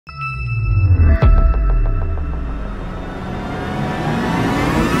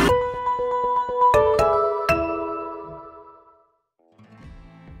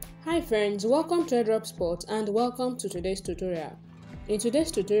friends, welcome to Airdrop Sport and welcome to today's tutorial. In today's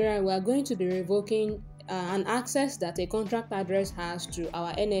tutorial, we are going to be revoking an access that a contract address has to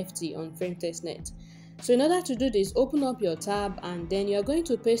our NFT on Venom Testnet. So in order to do this, open up your tab and then you are going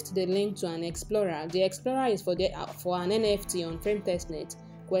to paste the link to an explorer. The explorer is for an NFT on Venom Testnet,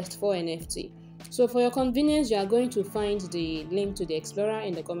 Quest 4 NFT. So for your convenience, you are going to find the link to the explorer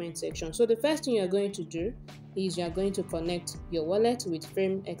in the comment section. So the first thing you are going to do is you are going to connect your wallet with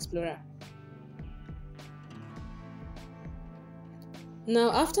Venom Explorer.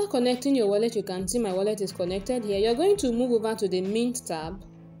 Now after connecting your wallet, you can see my wallet is connected here. You're going to move over to the Mint tab,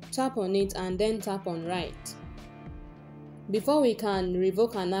 tap on it and then tap on Write. Before we can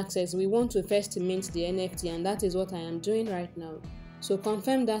revoke an access, we want to first mint the NFT, and that is what I am doing right now. So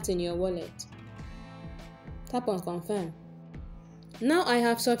confirm that in your wallet. Tap on Confirm. Now I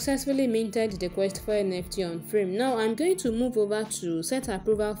have successfully minted the Quest 4 NFT on Venom. Now I'm going to move over to Set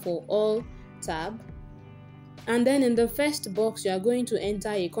Approval for All tab. And then in the first box, you are going to enter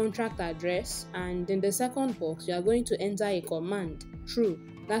a contract address. And in the second box, you are going to enter a command. True.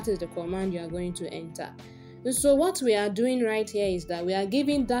 That is the command you are going to enter. So what we are doing right here is that we are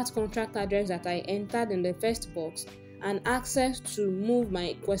giving that contract address that I entered in the first box and access to move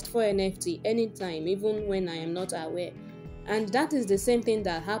my Quest 4 NFT anytime, even when I am not aware. And that is the same thing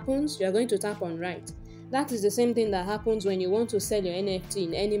that happens. You are going to tap on Write. That is the same thing that happens when you want to sell your NFT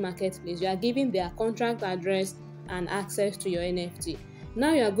in any marketplace. You are giving their contract address and access to your NFT.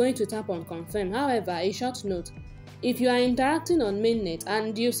 Now you are going to tap on Confirm. However, a short note, if you are interacting on mainnet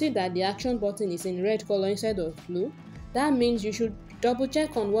and you see that the action button is in red color instead of blue, that means you should double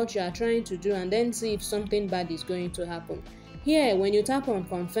check on what you are trying to do and then see if something bad is going to happen. Here, when you tap on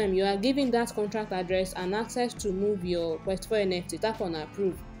Confirm, you are giving that contract address and access to move your Quest 4 NFT. Tap on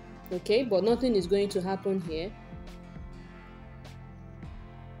Approve. Okay, but nothing is going to happen here.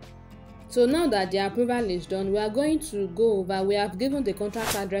 So now that the approval is done, we are going to go over. We have given the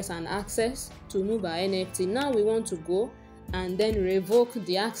contract address and access to move our NFT. Now we want to go and then revoke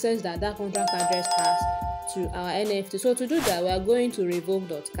the access that contract address has to our NFT. So to do that, we are going to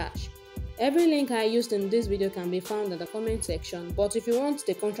revoke.cash. Every link I used in this video can be found in the comment section, but if you want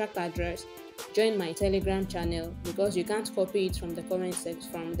the contract address, join my Telegram channel because you can't copy it from the comment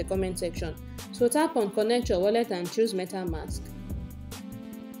section. So tap on Connect your wallet and choose MetaMask.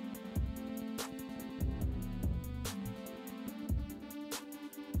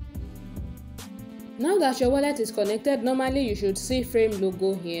 Now that your wallet is connected, normally you should see Venom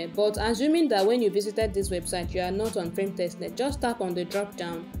logo here, but assuming that when you visited this website you are not on Venom Testnet, just tap on the drop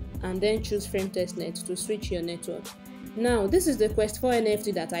down and then choose Venom Testnet to switch your network. Now this is the Quest 4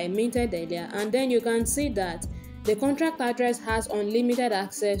 NFT that I minted earlier, and then you can see that the contract address has unlimited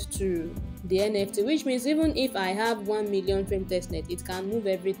access to the NFT, which means even if I have 1 million Venom Testnet, it can move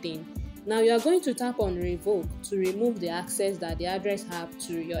everything. Now you are going to tap on Revoke to remove the access that the address have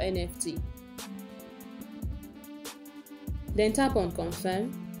to your NFT. Then tap on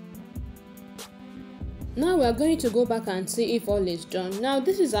Confirm. Now we are going to go back and see if all is done. Now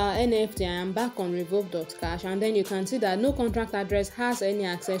this is our NFT. I am back on revoke.cash, and then you can see that no contract address has any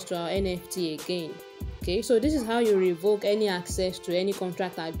access to our NFT again. Okay, so this is how you revoke any access to any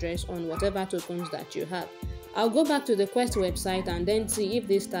contract address on whatever tokens that you have. I'll go back to the Quest website and then see if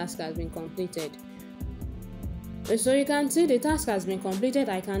this task has been completed. So you can see the task has been completed.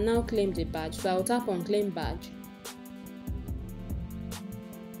 I can now claim the badge. So I'll tap on Claim Badge.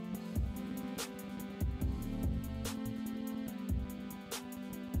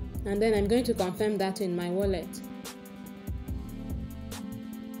 And then I'm going to confirm that in my wallet.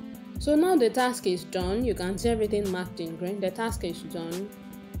 So now the task is done. You can see everything marked in green. The task is done.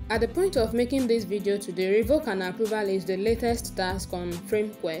 At the point of making this video today, revoke and approval is the latest task on Venom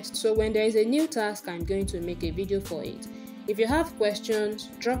Quest. So when there is a new task, I'm going to make a video for it. If you have questions,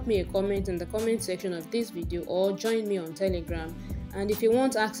 drop me a comment in the comment section of this video or join me on Telegram. And if you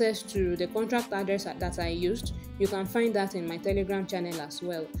want access to the contract address that I used, you can find that in my Telegram channel as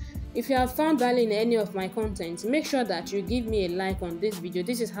well. If you have found value in any of my content, make sure that you give me a like on this video.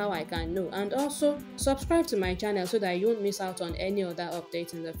 This is how I can know. And also subscribe to my channel so that you won't miss out on any other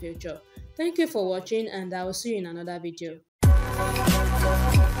updates in the future. Thank you for watching, and I will see you in another video.